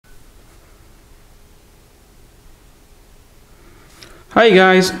Hi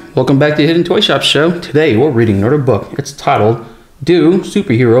guys, welcome back to Hidden Toy Shop Show. Today we're reading another book. It's titled Do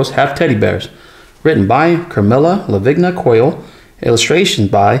Superheroes Have Teddy Bears? Written by Carmela Lavigna Coyle, illustrations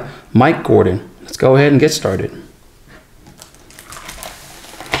by Mike Gordon. Let's go ahead and get started.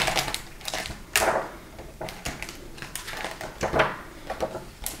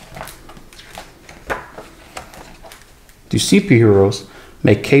 Do superheroes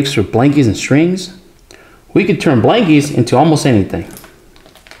make capes with blankies and strings? We could turn blankies into almost anything.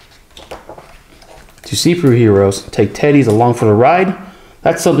 Do superheroes take teddies along for the ride?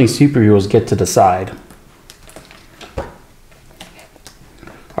 That's something superheroes get to decide.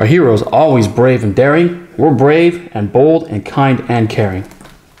 Are heroes always brave and daring? We're brave and bold and kind and caring.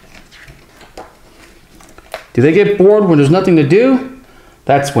 Do they get bored when there's nothing to do?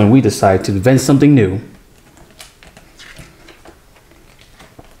 That's when we decide to invent something new.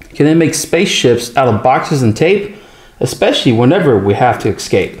 Can they make spaceships out of boxes and tape? Especially whenever we have to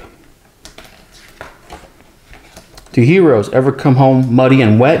escape. Do heroes ever come home muddy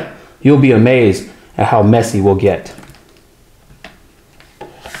and wet? You'll be amazed at how messy we'll get.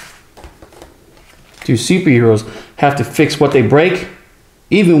 Do superheroes have to fix what they break?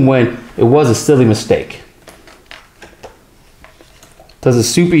 Even when it was a silly mistake. Does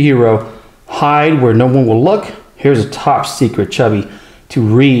a superhero hide where no one will look? Here's a top secret, Chubby, to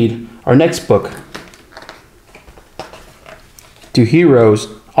read our next book. Do heroes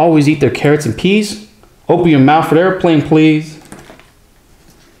always eat their carrots and peas? Open your mouth for the airplane, please.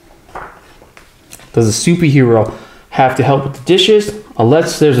 Does a superhero have to help with the dishes?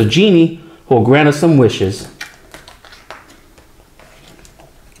 Unless there's a genie who will grant us some wishes.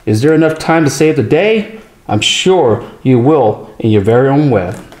 Is there enough time to save the day? I'm sure you will in your very own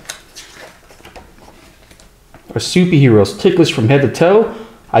way. Are superheroes ticklish from head to toe?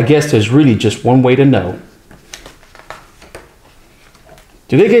 I guess there's really just one way to know.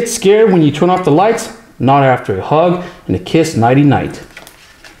 Do they get scared when you turn off the lights? Not after a hug and a kiss nighty night.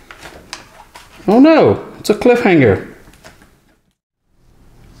 Oh no, it's a cliffhanger.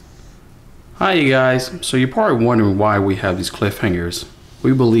 Hi you guys, so you're probably wondering why we have these cliffhangers.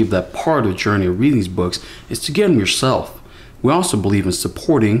 We believe that part of the journey of reading these books is to get them yourself. We also believe in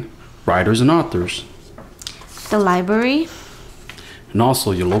supporting writers and authors. The library. And also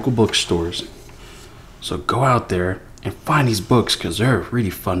your local bookstores. So go out there and find these books because they're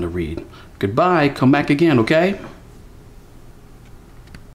really fun to read. Goodbye, come back again, okay?